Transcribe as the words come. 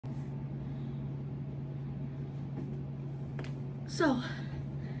So,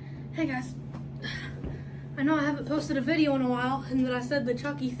 hey guys, I know I haven't posted a video in a while, and that I said the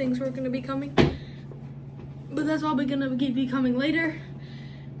Chucky things were going to be coming, but that's all going to be coming later,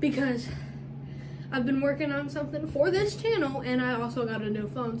 because I've been working on something for this channel, and I also got a new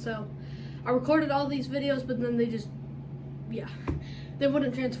phone, so I recorded all these videos, but then they just, they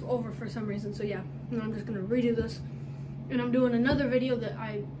wouldn't transfer over for some reason, so yeah, and I'm just going to redo this, and I'm doing another video that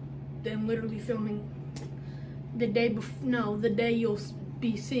I am literally filming the day you'll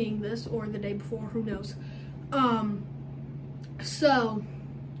be seeing this, or the day before, who knows. So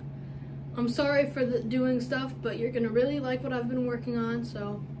I'm sorry for doing stuff, but you're gonna really like what I've been working on,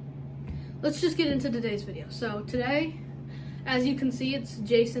 so let's just get into today's video. So today, as you can see, it's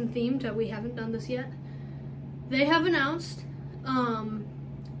Jason themed. We haven't done this yet. They have announced, not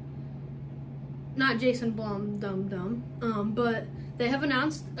Jason Blum, but they have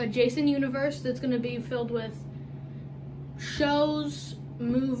announced a Jason universe that's gonna be filled with shows, not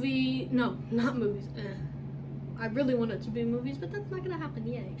movies. I really want it to be movies, but that's not gonna happen.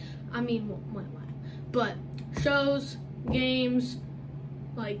 Yay! I mean, why? But shows, games,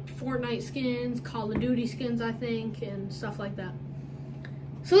 like Fortnite skins, Call of Duty skins, I think, and stuff like that.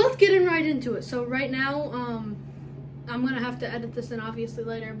 So let's get right into it. So right now, I'm gonna have to edit this in obviously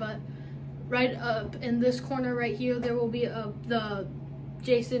later, but right up in this corner right here, there will be the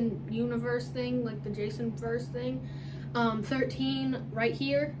Jason universe thing, like the Jason verse thing. 13 right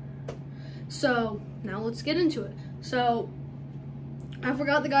here. So now let's get into it. So I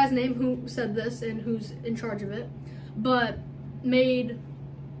forgot the guy's name who said this and who's in charge of it, but made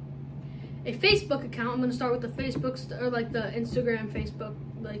a Facebook account. I'm gonna start with the Facebook or like the Instagram, Facebook,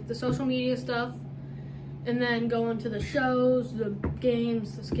 like the social media stuff, and then go into the shows, the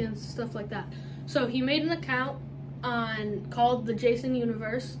games, the skins, stuff like that. So he made an account called the Jason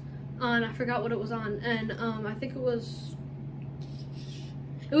Universe. I forgot what it was on, and I think it was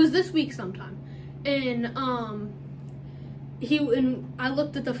this week sometime, and I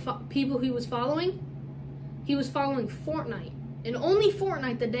looked at the people he was following. He was following Fortnite, and only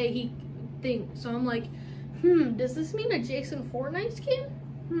Fortnite the day he thinks. So I'm like, does this mean a Jason Fortnite skin?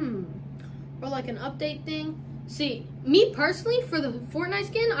 Or like an update thing? See, me personally, for the Fortnite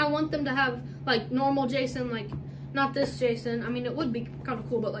skin, I want them to have like normal Jason, like not this Jason. I mean, it would be kind of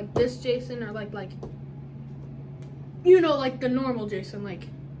cool, but like this Jason, or like you know, like the normal Jason, like,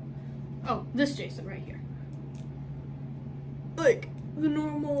 oh, this Jason right here. Like the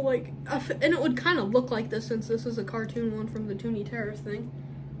normal, like, and it would kind of look like this since this is a cartoon one from the Toony Terrors thing.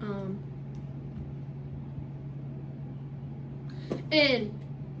 And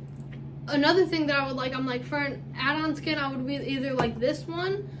another thing that I would like, I'm like, for an add-on skin, I would be either like this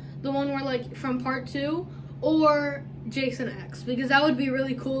one, the one where like from part 2, or Jason X, because that would be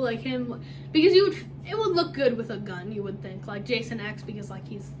really cool, like him, because it would look good with a gun, you would think, like Jason X, because like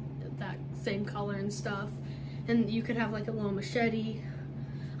he's that same color and stuff, and you could have like a little machete.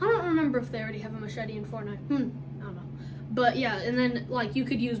 I don't remember if they already have a machete in Fortnite. I don't know, but yeah, and then like you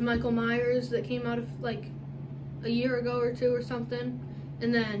could use Michael Myers that came out of like a year ago or 2 or something,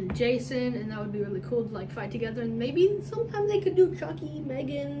 and then Jason, and that would be really cool to like fight together, and maybe sometime they could do Chucky,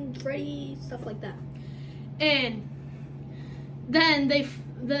 Megan, Freddy, stuff like that. And then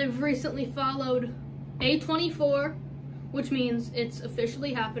they've recently followed A24, which means it's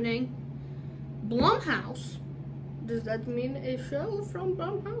officially happening. Blumhouse, does that mean a show from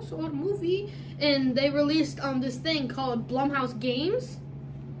Blumhouse or a movie? And they released this thing called Blumhouse Games,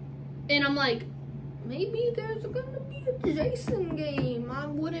 and I'm like, maybe there's gonna be a Jason game. I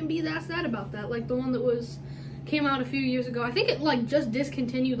wouldn't be that sad about that. Like the one that came out a few years ago. I think it like just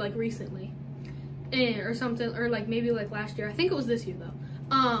discontinued like recently. Or something, or like maybe like last year. I think it was this year though.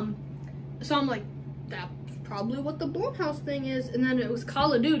 So I'm like, that's probably what the Blumhouse thing is. And then it was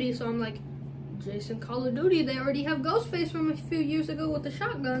Call of Duty, so I'm like, Jason Call of Duty, they already have Ghostface from a few years ago with the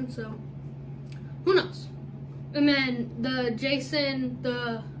shotgun, so who knows. And then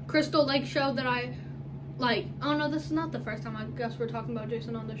the Crystal Lake show that I like, oh no, this is not the first time I guess we're talking about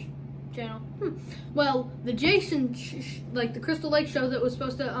Jason on this channel. Well, the Jason, like the Crystal Lake show that was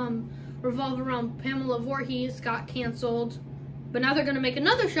supposed to revolve around Pamela Voorhees got canceled, but now they're gonna make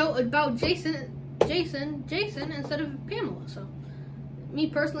another show about Jason instead of Pamela. So me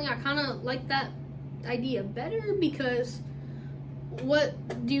personally, I kind of like that idea better, because what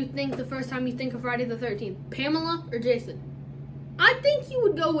do you think the first time you think of Friday the 13th? Pamela or Jason? I think you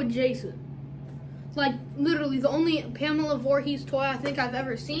would go with Jason. Like literally the only Pamela Voorhees toy I think I've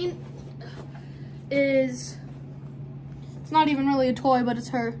ever seen is, it's not even really a toy, but it's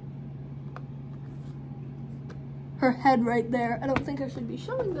her head right there. I don't think I should be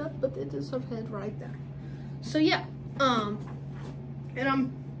showing that, but it is her head right there. So yeah,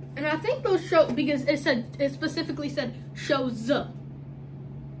 And I think those show, because it specifically said shows.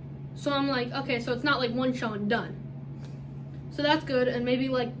 So I'm like, okay, so it's not like one show and done. So that's good, and maybe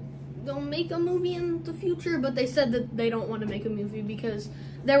like they'll make a movie in the future, but they said that they don't want to make a movie because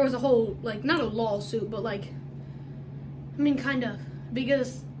there was a whole, like, not a lawsuit, but like, I mean, kind of,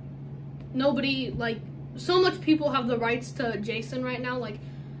 because nobody, like, so much people have the rights to Jason right now. Like,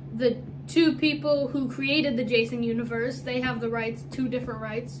 the two people who created the Jason universe, they have the rights, 2 different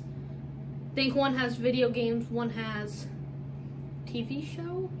rights. I think one has video games, one has TV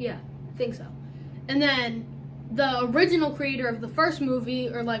show? Yeah, I think so. And then the original creator of the first movie,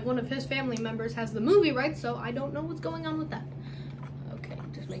 or like one of his family members, has the movie rights, so I don't know what's going on with that. Okay,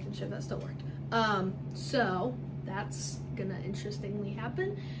 just making sure that still worked. So that's gonna interestingly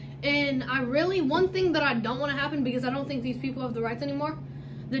happen. And one thing that I don't want to happen, because I don't think these people have the rights anymore,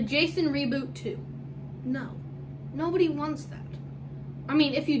 the Jason reboot 2. No. Nobody wants that. I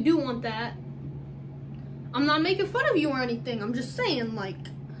mean, if you do want that, I'm not making fun of you or anything. I'm just saying, like,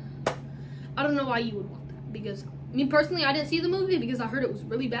 I don't know why you would want that. Because, me personally, I didn't see the movie because I heard it was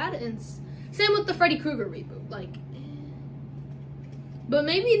really bad. And same with the Freddy Krueger reboot. Like, but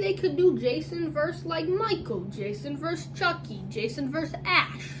maybe they could do Jason versus, like, Michael. Jason versus Chucky. Jason versus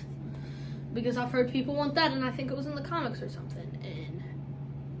Ash. Because I've heard people want that, and I think it was in the comics or something. And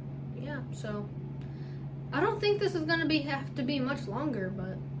yeah, so I don't think this is gonna have to be much longer,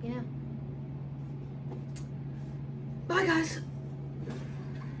 but yeah. Bye, guys.